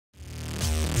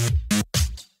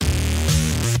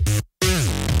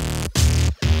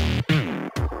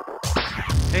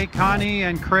Hey Connie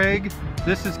and Craig,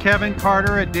 this is Kevin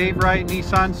Carter at Dave Wright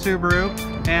Nissan Subaru,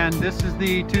 and this is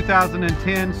the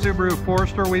 2010 Subaru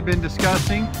Forester we've been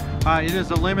discussing. It is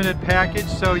a limited package,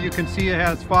 so you can see it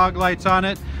has fog lights on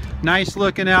it, nice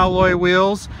looking alloy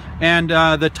wheels, and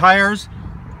the tires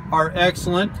are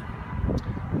excellent.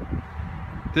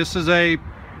 This is a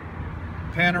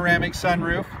panoramic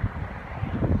sunroof.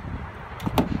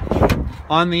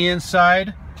 On the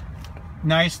inside,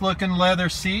 nice looking leather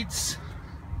seats.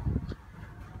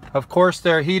 Of course,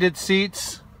 they're heated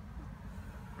seats,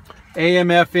 AM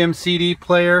FM CD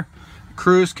player,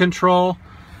 cruise control.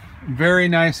 Very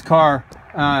nice car,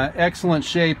 excellent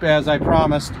shape as I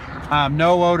promised.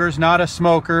 No odors, not a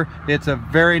smoker. It's a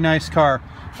very nice car.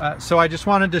 So I just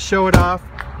wanted to show it off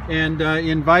and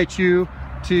invite you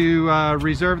to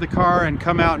reserve the car and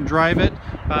come out and drive it.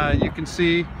 You can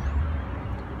see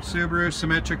Subaru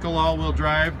symmetrical all-wheel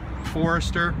drive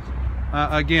Forester.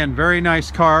 Again, very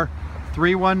nice car.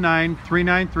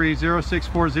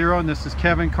 319-393-0640, and this is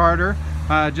Kevin Carter.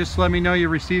 Just let me know you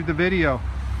received the video.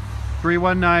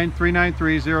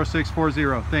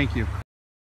 319-393-0640. Thank you.